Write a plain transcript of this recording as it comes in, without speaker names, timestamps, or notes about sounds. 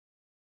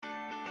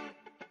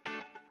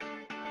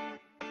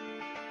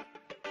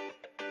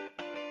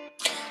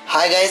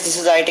Hi guys, this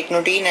is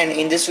iTechnoteen, and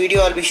in this video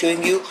I'll be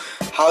showing you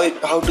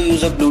how to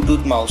use a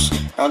Bluetooth mouse.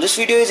 Now this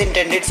video is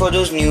intended for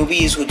those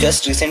newbies who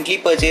just recently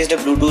purchased a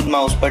Bluetooth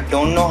mouse but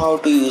don't know how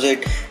to use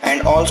it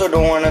and also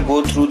don't want to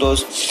go through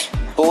those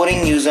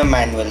boring user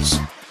manuals.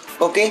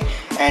 Okay,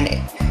 and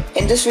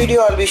in this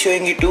video I'll be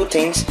showing you two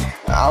things.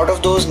 Out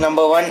of those,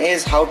 number one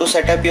is how to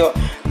set up your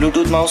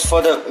Bluetooth mouse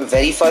for the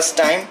very first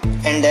time,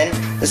 and then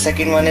the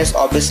second one is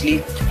obviously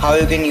how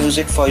you can use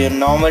it for your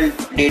normal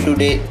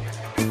day-to-day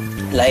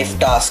life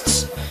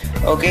tasks.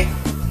 Okay,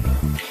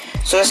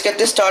 so let's get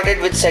this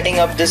started with setting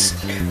up this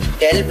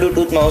Dell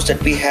Bluetooth mouse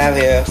that we have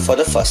here for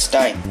the first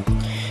time.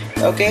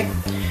 Okay,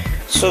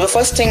 so the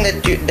first thing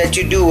that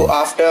you do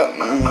after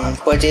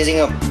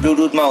purchasing a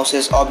Bluetooth mouse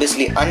is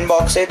obviously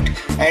unbox it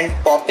and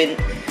pop in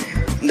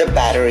the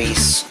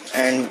batteries,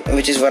 and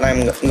which is what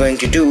I'm going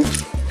to do.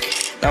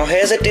 Now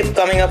here's a tip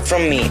coming up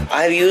from me.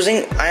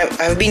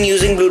 I've been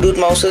using Bluetooth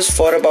mouses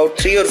for about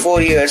 3 or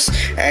 4 years,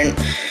 and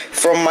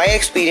from my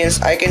experience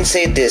I can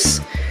say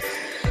this: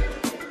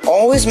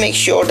 always make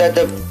sure that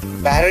the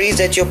batteries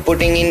that you're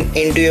putting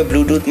into your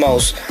Bluetooth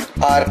mouse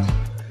are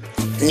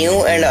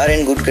new and are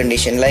in good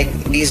condition. Like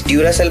these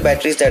Duracell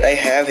batteries that I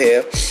have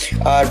here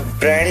are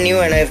brand new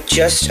and I've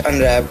just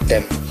unwrapped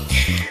them,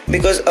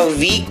 because a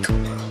weak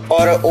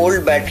or an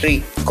old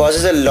battery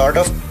causes a lot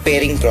of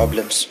pairing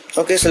problems.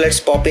 Okay, so let's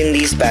pop in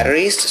these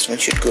batteries. This one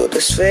should go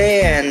this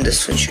way and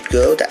this one should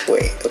go that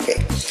way.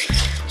 Okay,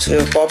 so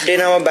we've popped in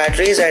our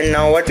batteries, and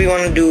now what we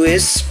want to do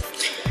is,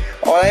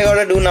 all I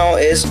gotta do now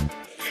is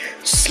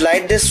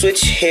slide this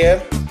switch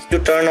here to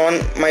turn on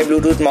my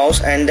Bluetooth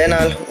mouse, and then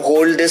I'll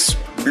hold this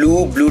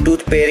blue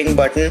Bluetooth pairing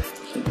button,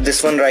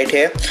 this one right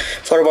here,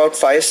 for about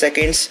 5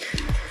 seconds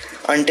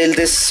until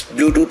this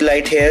Bluetooth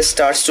light here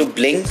starts to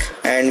blink.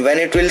 And when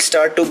it will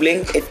start to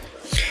blink,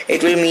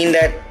 it will mean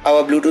that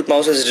our Bluetooth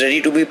mouse is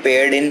ready to be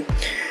paired in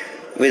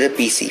with a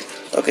PC.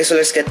 Okay, so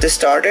let's get this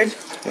started.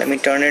 Let me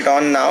turn it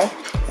on now.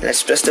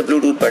 Let's press the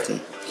Bluetooth button.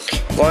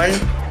 1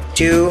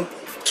 2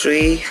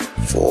 3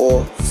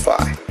 4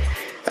 5.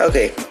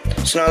 Okay,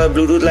 so now the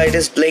Bluetooth light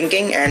is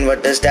blinking, and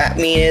what does that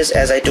mean is,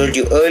 as I told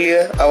you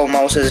earlier, our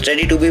mouse is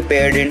ready to be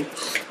paired in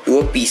to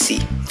a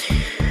PC.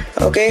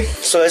 Okay,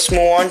 so let's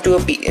move on to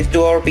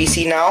our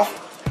PC now.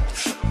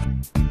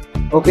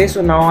 Okay,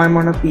 so now I'm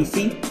on a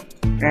PC,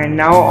 and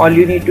now all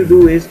you need to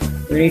do is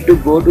you need to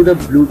go to the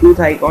Bluetooth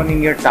icon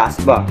in your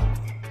taskbar.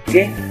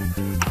 Okay,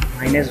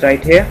 mine is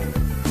right here.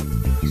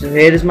 So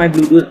here is my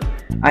Bluetooth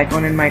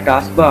icon in my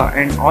taskbar,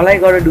 and all I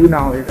gotta do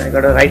now is I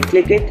gotta right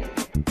click it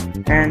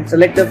and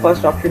select the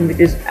first option, which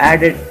is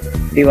add a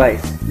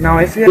device. Now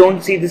if you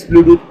don't see this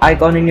Bluetooth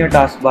icon in your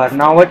taskbar,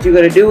 now what you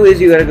gotta do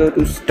is you gotta go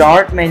to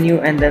start menu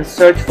and then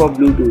search for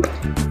Bluetooth,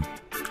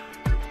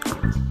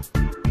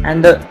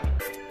 and the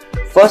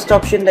first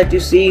option that you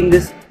see in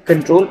this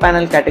control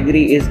panel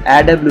category is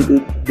add a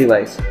Bluetooth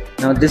device.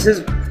 Now this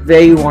is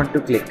where you want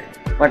to click,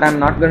 but I'm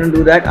not going to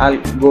do that. I'll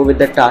go with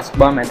the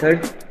taskbar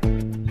method.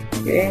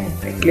 Okay,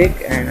 I click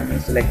and I'm going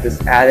to select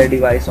this add a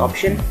device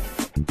option.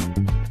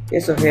 Okay,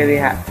 so here we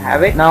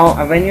have it. Now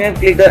when you have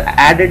clicked the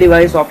add a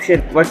device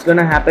option, what's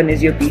gonna happen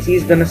is your PC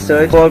is gonna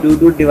search for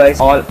Bluetooth device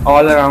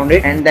all around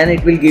it, and then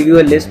it will give you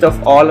a list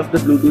of all of the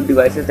Bluetooth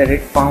devices that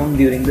it found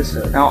during the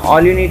search. Now all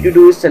you need to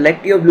do is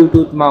select your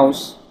Bluetooth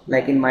mouse.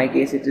 Like in my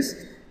case it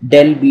is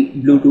Dell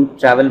Bluetooth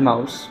travel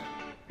mouse,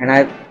 and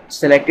I've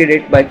selected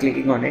it by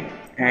clicking on it,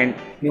 and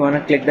you want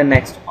to click the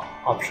next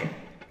option.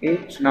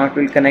 Okay, so now it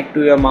will connect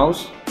to your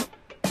mouse,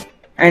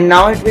 and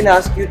now it will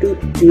ask you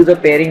to choose a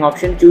pairing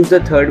option. Choose the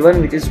third one,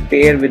 which is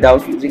pair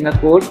without using a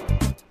code,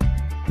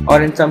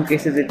 or in some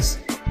cases it's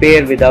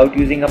pair without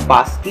using a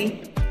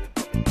passkey.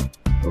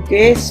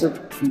 Okay, so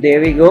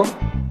there we go.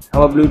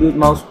 Our Bluetooth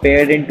mouse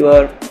paired into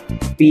our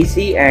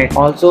PC, and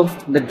also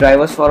the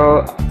drivers for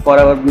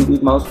our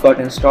Bluetooth mouse got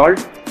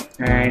installed,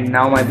 and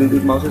now my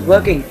Bluetooth mouse is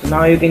working. So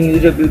now you can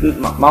use your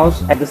Bluetooth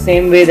mouse at the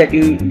same way that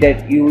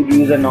you would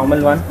use a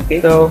normal one. Okay,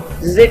 so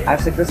this is it.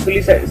 I've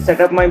successfully set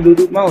up my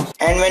Bluetooth mouse.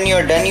 And when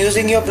you're done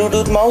using your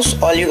Bluetooth mouse,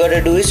 all you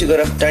gotta do is you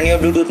gotta turn your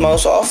Bluetooth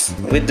mouse off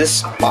with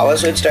this power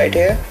switch right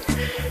here.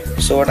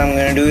 So what I'm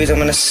gonna do is I'm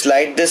gonna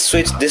slide this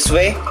switch this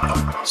way,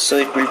 so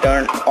it will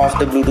turn off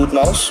the Bluetooth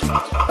mouse.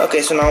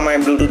 Okay, so now my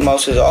Bluetooth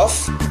mouse is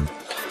off,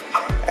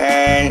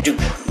 and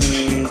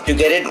to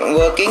get it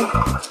working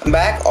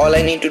back, all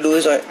I need to do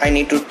is I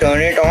need to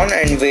turn it on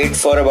and wait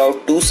for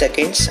about 2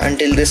 seconds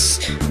until this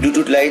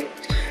Bluetooth light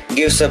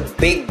gives a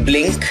big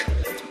blink.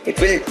 It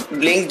will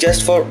blink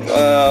just for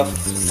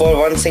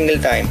one single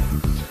time.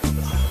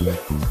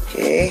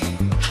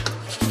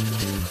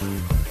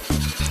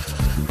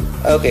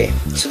 Okay,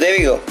 so there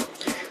we go.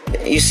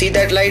 You see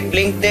that light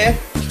blink there?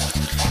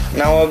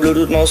 Now our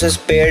Bluetooth mouse is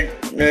paired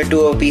to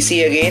a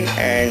PC again,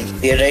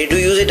 and we are ready to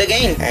use it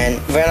again. And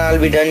when I'll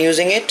be done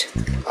using it,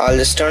 I'll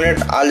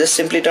just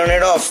simply turn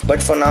it off.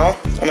 But for now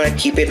I'm gonna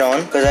keep it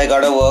on because I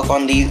gotta work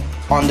on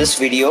this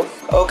video.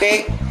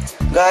 Okay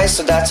guys,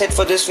 so that's it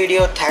for this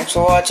video. Thanks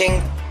for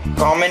watching.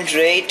 comment,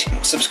 rate,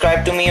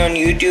 subscribe to me on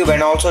YouTube,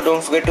 and also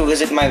don't forget to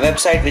visit my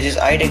website, which is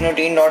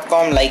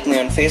itechnoteen.com. Like me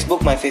on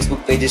Facebook. My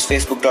Facebook page is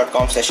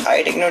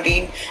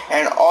facebook.com/itechnoteen,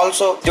 and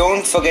also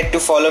don't forget to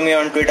follow me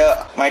on Twitter.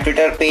 My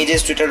Twitter page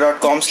is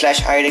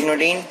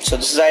twitter.com/itechnoteen. So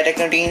this is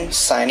itechnoteen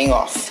signing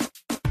off.